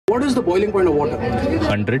What is the boiling point of water?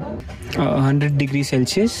 100. 100 degrees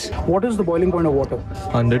Celsius. What is the boiling point of water?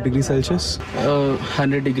 100 degrees Celsius.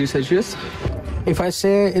 100 degrees Celsius. If I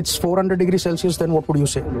say it's 400 degrees Celsius, then what would you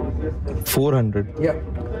say? 400. Yeah.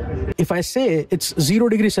 If I say it's 0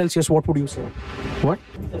 degrees Celsius, what would you say? What?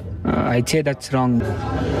 I'd say that's wrong.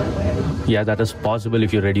 Yeah, that is possible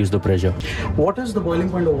if you reduce the pressure. What is the boiling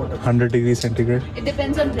point of water? 100 degrees centigrade. It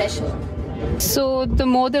depends on pressure. So the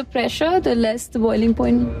more the pressure, the less the boiling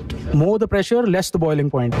point. More the pressure, less the boiling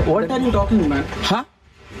point. What are you talking, man? Huh?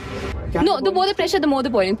 No, the more the pressure, the more the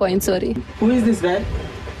boiling point, sorry. Who is this guy?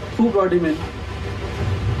 Who brought him in?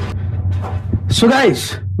 So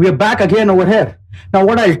guys, we are back again over here. Now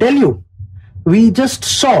what I'll tell you, we just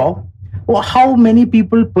saw how many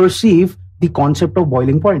people perceive the concept of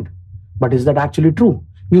boiling point. But is that actually true?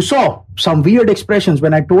 You saw some weird expressions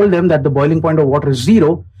when I told them that the boiling point of water is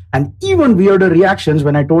 0, and even weirder reactions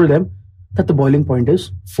when I told them that the boiling point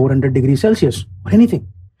is 400 degrees Celsius or anything.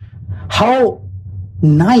 How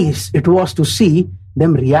nice it was to see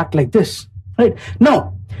them react like this, right?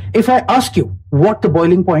 Now, if I ask you what the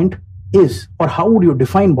boiling point is, or how would you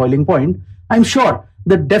define boiling point, I'm sure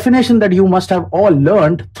the definition that you must have all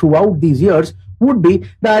learned throughout these years would be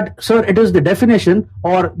that, sir, it is the definition,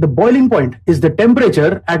 or the boiling point is the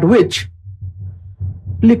temperature at which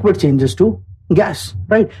liquid changes to gas,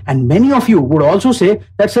 right? And many of you would also say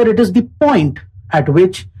that, sir, it is the point at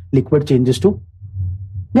which liquid changes to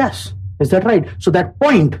gas. Is that right? So that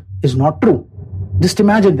point is not true. Just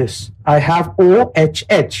imagine this. I have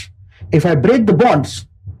OHH. If I break the bonds,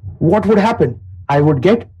 what would happen? I would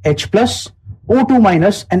get H plus, O2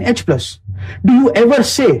 minus, and H plus. Do you ever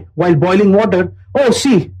say while boiling water, oh,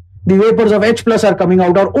 see, the vapors of H plus are coming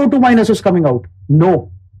out, or O2 minus is coming out? No.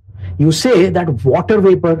 You say that water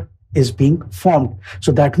vapor is being formed.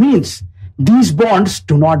 So that means these bonds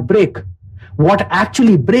do not break. What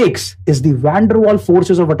actually breaks is the van der Waals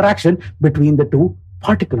forces of attraction between the two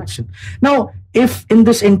particles. Now, if in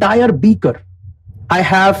this entire beaker, I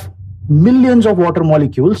have millions of water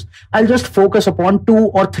molecules, I'll just focus upon 2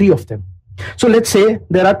 or 3 of them. So let's say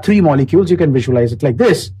there are 3 molecules. You can visualize it like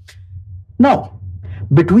this. Now,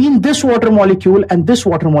 between this water molecule and this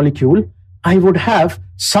water molecule, I would have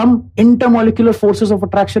some intermolecular forces of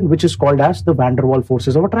attraction, which is called as the van der Waals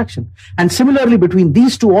forces of attraction. And similarly, between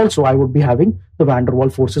these two also, I would be having the van der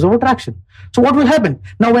Waals forces of attraction. So what will happen?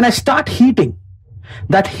 Now, when I start heating,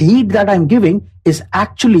 that heat that I'm giving is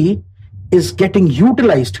getting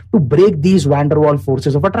utilized to break these van der Waals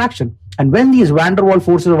forces of attraction. And when these van der Waals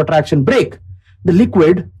forces of attraction break, the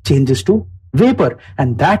liquid changes to vapor.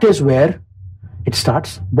 And that is where it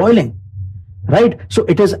starts boiling, right? So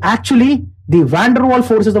it is actually the van der Waals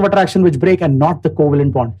forces of attraction which break and not the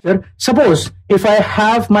covalent bond. Suppose if I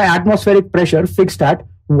have my atmospheric pressure fixed at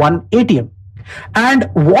 1 atm and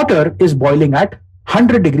water is boiling at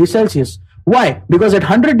 100 degrees Celsius. Why? Because at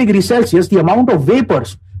 100 degrees Celsius, the amount of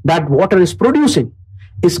vapors that water is producing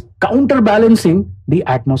is counterbalancing the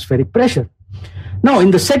atmospheric pressure. Now,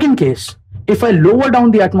 in the second case, if I lower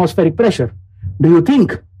down the atmospheric pressure, do you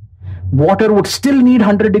think water would still need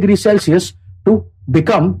 100 degrees Celsius to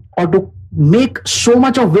become or to make so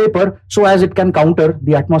much of vapor so as it can counter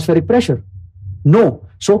the atmospheric pressure? No.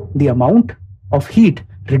 So the amount of heat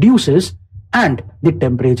reduces and the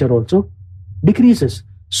temperature also decreases.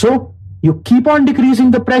 So you keep on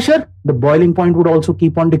decreasing the pressure, the boiling point would also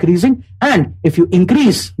keep on decreasing. And if you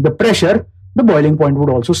increase the pressure, the boiling point would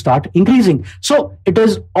also start increasing. So it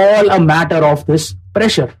is all a matter of this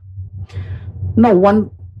pressure. Now,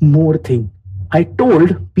 one more thing. I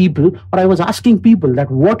told people, or I was asking people, that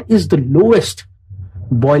what is the lowest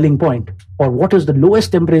boiling point, or what is the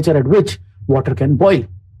lowest temperature at which water can boil?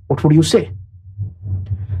 What would you say?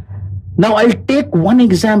 Now, I'll take one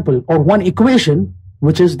example or one equation,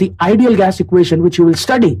 which is the ideal gas equation, which you will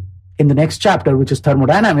study in the next chapter, which is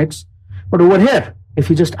thermodynamics. But over here, if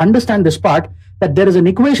you just understand this part, that there is an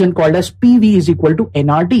equation called as PV is equal to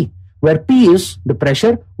nRT, where P is the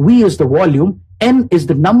pressure, V is the volume, N is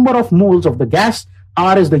the number of moles of the gas,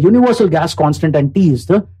 R is the universal gas constant, and T is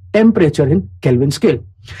the temperature in Kelvin scale.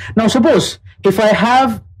 Now, suppose if I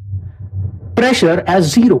have pressure as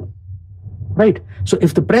 0, right? So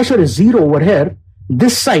if the pressure is 0 over here,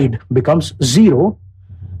 this side becomes 0.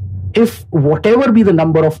 If whatever be the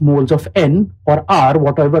number of moles of N or R,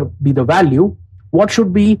 whatever be the value, what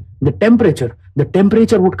should be the temperature? The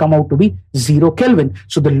temperature would come out to be 0 Kelvin.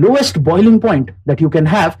 So the lowest boiling point that you can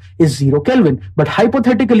have is 0 Kelvin. But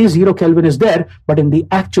hypothetically, 0 Kelvin is there, but in the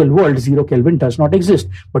actual world, 0 Kelvin does not exist.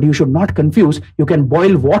 But you should not confuse. You can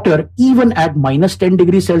boil water even at minus 10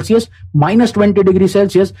 degrees Celsius, minus 20 degrees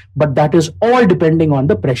Celsius, but that is all depending on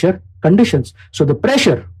the pressure conditions. So the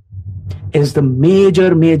pressure is the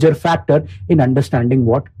major factor in understanding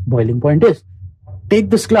what boiling point is. Take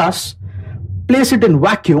this glass, place it in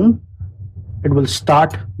vacuum, it will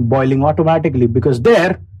start boiling automatically because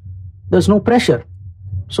there's no pressure.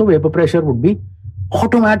 So vapor pressure would be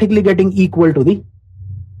automatically getting equal to the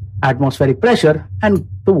atmospheric pressure and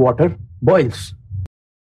the water boils.